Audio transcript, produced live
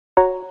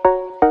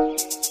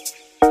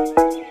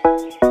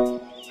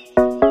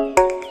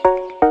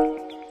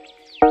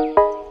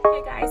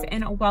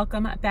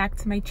welcome back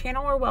to my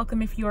channel, or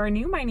welcome if you are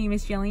new. My name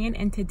is Jillian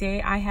and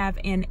today I have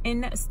an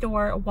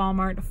in-store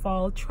Walmart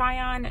fall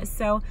try-on.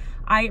 So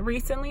I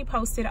recently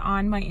posted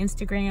on my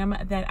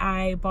Instagram that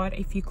I bought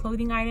a few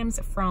clothing items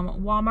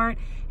from Walmart,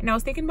 and I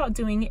was thinking about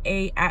doing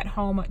a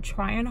at-home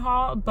try-on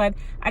haul, but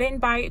I didn't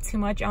buy too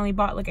much. I only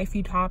bought like a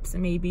few tops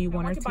and maybe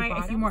one or two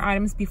bottoms. A few more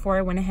items before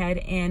I went ahead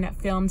and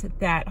filmed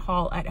that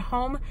haul at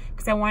home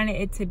because I wanted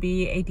it to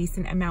be a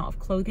decent amount of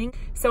clothing.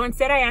 So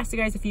instead I asked you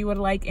guys if you would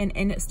like an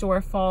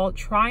in-store fall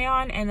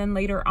try-on, and then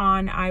later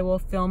on I will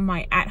film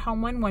my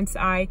at-home one once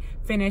I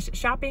finish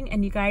shopping,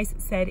 and you guys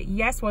said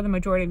yes. Well, the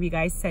majority of you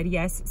guys said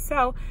yes,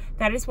 so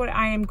that is what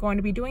I am going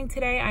to be doing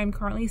today. I'm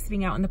currently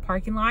sitting out in the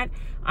parking lot.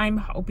 I'm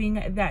hoping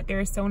that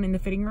there's someone in the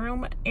fitting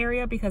room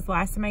area because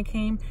last time I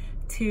came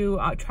to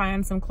try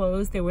on some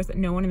clothes, there was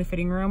no one in the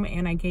fitting room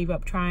and I gave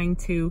up trying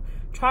to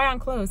try on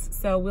clothes.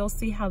 So we'll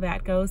see how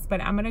that goes,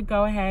 but I'm gonna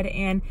go ahead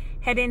and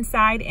head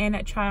inside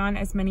and try on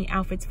as many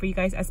outfits for you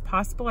guys as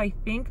possible. I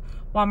think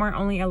Walmart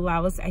only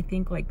allows, I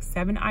think, like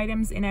 7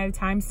 items in at a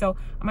time, so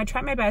I'm gonna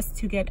try my best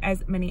to get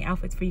as many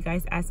outfits for you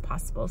guys as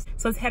possible.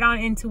 So let's head on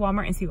into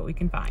Walmart and see what we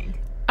can find.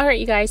 All right,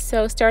 you guys,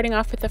 so starting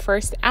off with the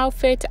first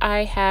outfit,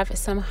 I have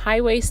some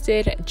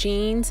high-waisted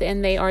jeans,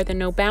 and they are the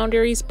No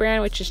Boundaries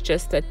brand, which is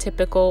just a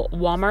typical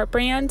Walmart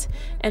brand.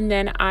 And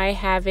then I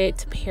have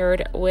it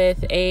paired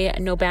with a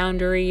No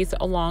Boundaries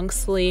long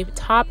sleeve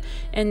top,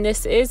 and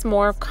this is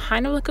more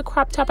kind of like a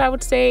crop top, I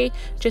would say,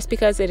 just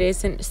because it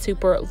isn't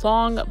super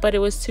long, but it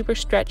was super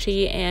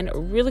stretchy and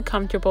really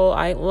comfortable.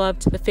 I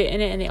loved the fit in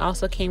it, and they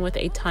also came with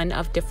a ton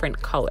of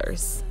different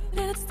colors.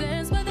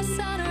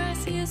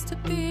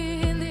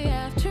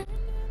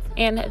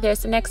 And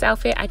this next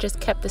outfit, I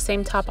just kept the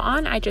same top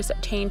on. I just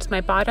changed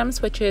my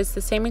bottoms, which is the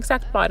same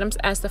exact bottoms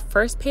as the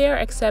first pair,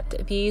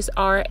 except these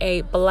are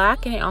a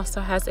black, and it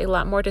also has a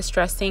lot more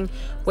distressing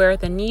where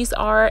the knees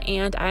are.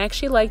 And I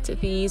actually liked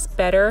these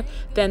better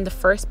than the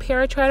first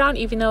pair I tried on,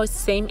 even though it's the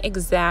same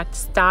exact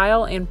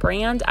style and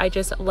brand. I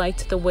just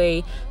liked the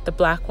way the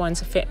black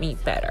ones fit me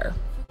better.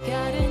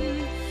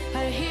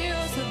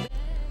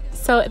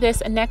 So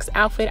this next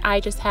outfit,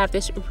 I just have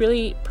this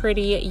really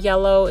pretty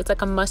yellow, it's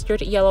like a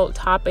mustard yellow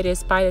top. It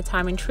is by the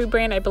Time and True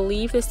brand. I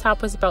believe this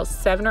top was about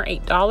 $7 or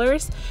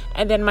 $8.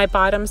 And then my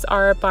bottoms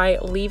are by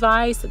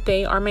Levi's.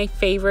 They are my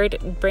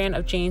favorite brand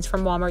of jeans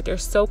from Walmart. They're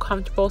so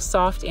comfortable,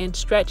 soft, and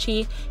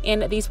stretchy.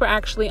 And these were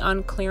actually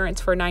on clearance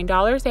for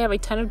 $9. They have a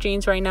ton of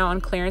jeans right now on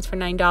clearance for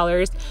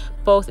 $9,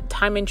 both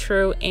Time and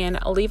True and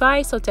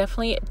Levi. So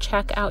definitely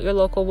check out your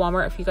local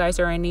Walmart if you guys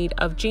are in need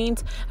of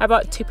jeans. I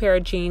bought 2 pair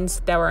of jeans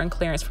that were on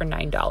clearance for $9.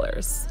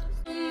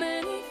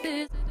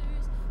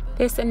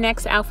 This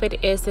next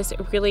outfit is this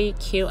really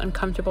cute and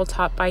comfortable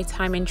top by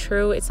Time and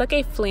True. It's like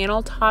a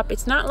flannel top.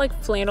 It's not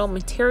like flannel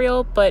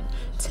material, but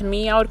to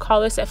me, I would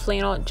call this a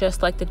flannel,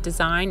 just like the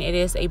design. It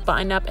is a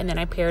button up, and then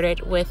I paired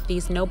it with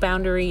these No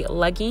Boundary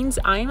leggings.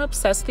 I am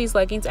obsessed with these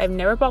leggings. I've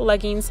never bought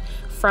leggings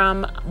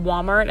from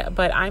Walmart,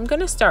 but I'm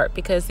gonna start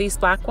because these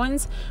black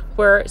ones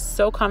were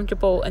so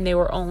comfortable and they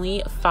were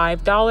only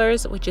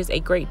 $5, which is a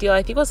great deal.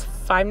 I think it was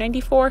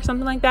 $5.94,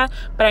 something like that,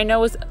 but I know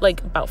it was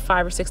like about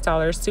 $5 or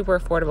 $6, super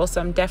affordable.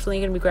 So I'm definitely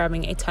gonna be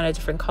grabbing a ton of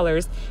different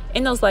colors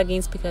in those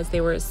leggings because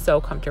they were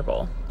so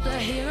comfortable.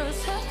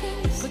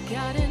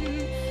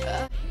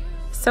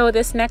 So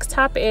this next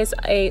top is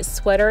a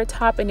sweater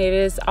top, and it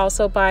is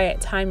also by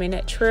Time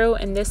and True,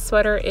 and this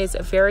sweater is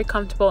very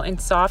comfortable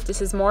and soft.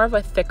 This is more of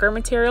a thicker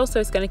material, so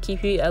it's going to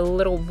keep you a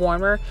little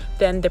warmer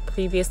than the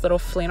previous little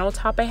flannel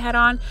top I had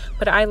on,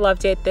 but I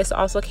loved it. This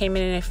also came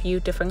in a few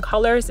different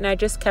colors, and I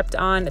just kept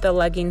on the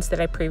leggings that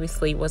I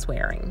previously was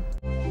wearing.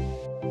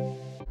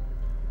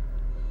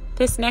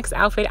 This next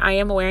outfit, I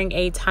am wearing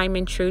a Time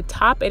and True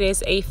top. It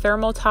is a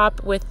thermal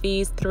top with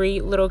these 3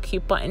 little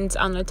cute buttons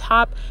on the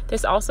top.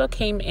 This also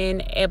came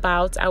in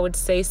about, I would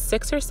say,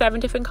 6 or 7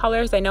 different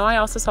colors. I know I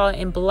also saw it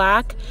in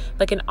black,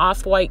 like an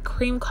off-white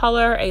cream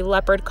color, a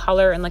leopard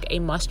color, and like a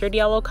mustard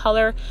yellow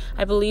color.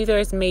 I believe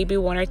there's maybe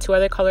 1 or 2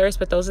 other colors,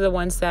 but those are the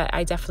ones that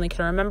I definitely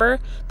can remember.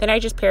 Then I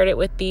just paired it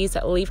with these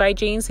Levi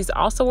jeans. These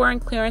also were on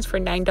clearance for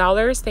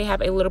 $9. They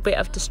have a little bit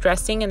of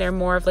distressing, and they're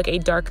more of like a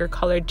darker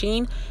colored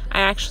jean.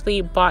 I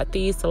actually bought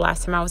these the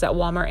last time I was at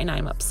Walmart, and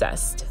I'm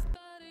obsessed.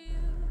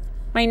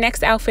 My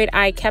next outfit,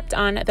 I kept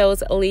on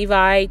those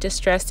Levi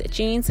distressed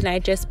jeans, and I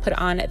just put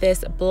on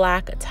this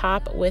black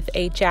top with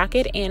a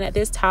jacket. And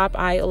this top,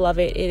 I love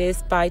it. It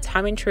is by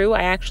Time and True.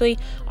 I actually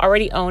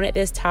already own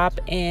this top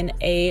in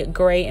a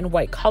gray and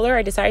white color.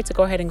 I decided to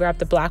go ahead and grab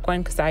the black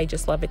one because I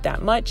just love it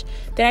that much.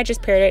 Then I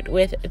just paired it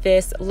with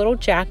this little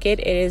jacket.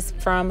 It is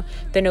from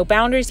the No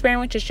Boundaries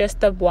brand, which is just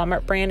the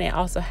Walmart brand. It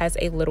also has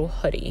a little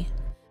hoodie.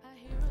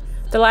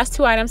 The last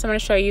 2 items I'm going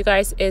to show you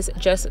guys is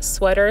just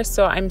sweaters.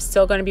 So I'm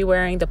still going to be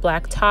wearing the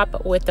black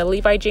top with the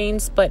Levi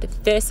jeans, but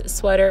this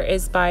sweater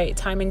is by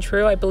Time and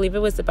True. I believe it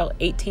was about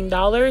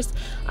 $18.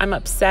 I'm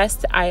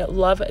obsessed. I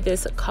love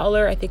this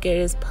color. I think it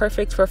is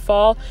perfect for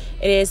fall.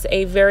 It is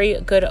a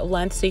very good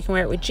length, so you can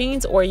wear it with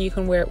jeans or you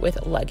can wear it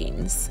with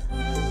leggings.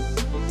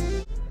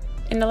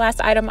 And the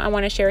last item I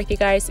want to share with you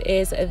guys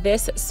is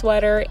this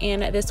sweater,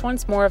 and this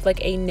one's more of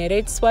like a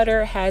knitted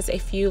sweater. It has a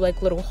few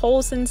like little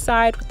holes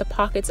inside with the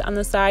pockets on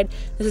the side.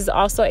 This is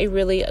also a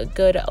really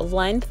good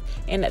length,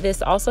 and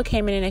this also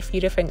came in a few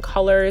different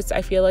colors.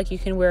 I feel like you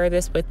can wear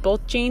this with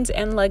both jeans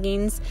and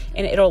leggings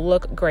and it'll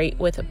look great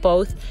with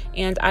both.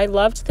 And I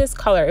loved this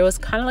color. It was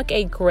kind of like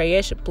a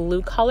grayish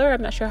blue color.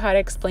 I'm not sure how to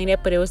explain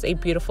it, but it was a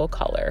beautiful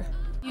color.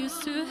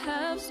 Used to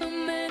have so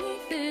many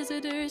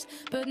visitors,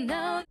 but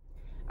now.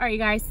 All right, you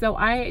guys, so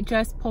I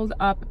just pulled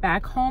up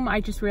back home.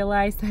 I just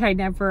realized that I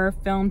never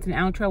filmed an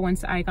outro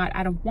once I got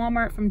out of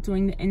Walmart from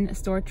doing the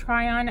in-store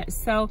try-on.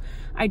 So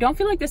I don't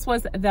feel like this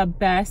was the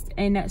best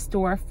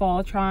in-store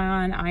fall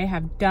try-on I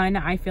have done.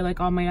 I feel like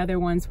all my other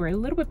ones were a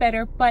little bit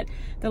better, but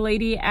the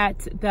lady at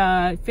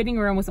the fitting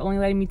room was only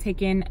letting me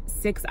take in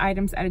 6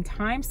 items at a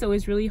time. So it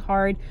was really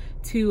hard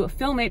to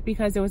film it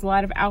because there was a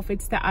lot of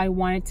outfits that I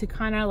wanted to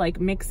kind of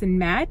like mix and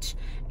match,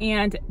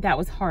 and that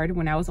was hard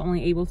when I was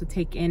only able to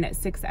take in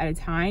 6 at a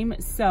time.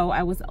 So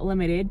I was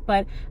limited,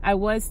 but I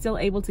was still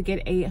able to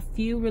get a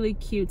few really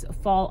cute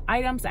fall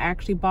items. I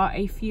actually bought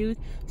a few,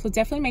 so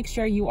definitely make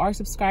sure you are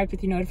subscribed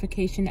with your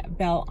notification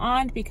bell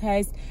on,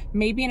 because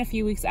maybe in a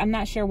few weeks, I'm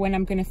not sure when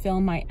I'm going to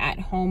film my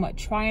at-home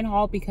try-on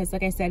haul, because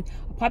like I said,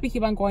 I'll probably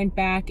keep on going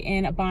back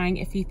and buying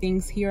a few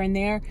things here and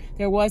there.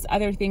 There was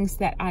other things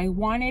that I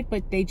wanted,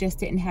 but they just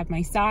didn't have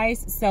my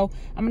size, so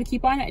I'm gonna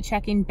keep on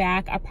checking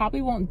back. I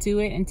probably won't do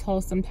it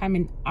until sometime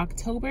in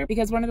October,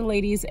 because one of the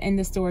ladies in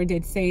the store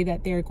did say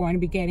that they're going to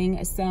be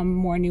getting some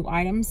more new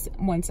items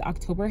once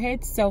October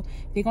hits, so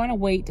they're going to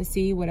wait to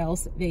see what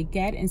else they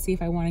get and see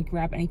if I want to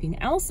grab anything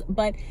else.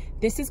 But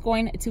this is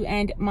going to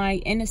end my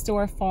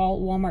in-store fall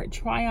Walmart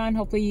try-on.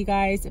 Hopefully you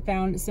guys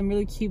found some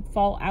really cute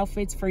fall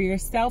outfits for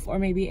yourself or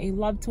maybe a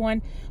loved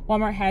one.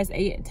 Walmart has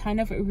a ton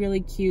of really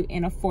cute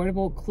and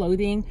affordable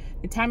clothing.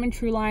 The Time and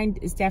True line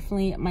is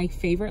definitely my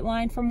favorite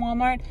line from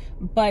Walmart,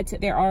 but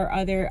there are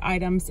other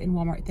items in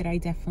Walmart that I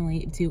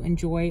definitely do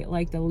enjoy,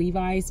 like the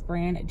Levi's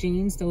brand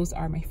jeans. Those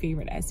are my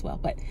favorite as well.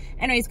 But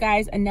anyways,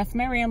 guys, enough of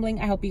my rambling.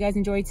 I hope you guys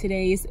enjoyed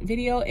today's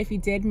video. If you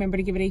did, remember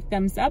to give it a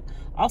thumbs up.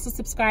 Also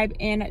subscribe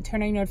and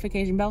turn on your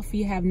notification bell if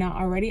you have not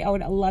already. I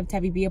would love to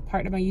have you be a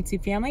part of my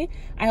YouTube family.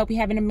 I hope you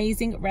have an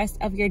amazing rest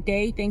of your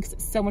day. Thanks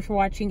so much for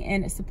watching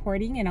and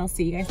supporting, and I'll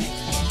see you guys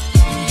next time.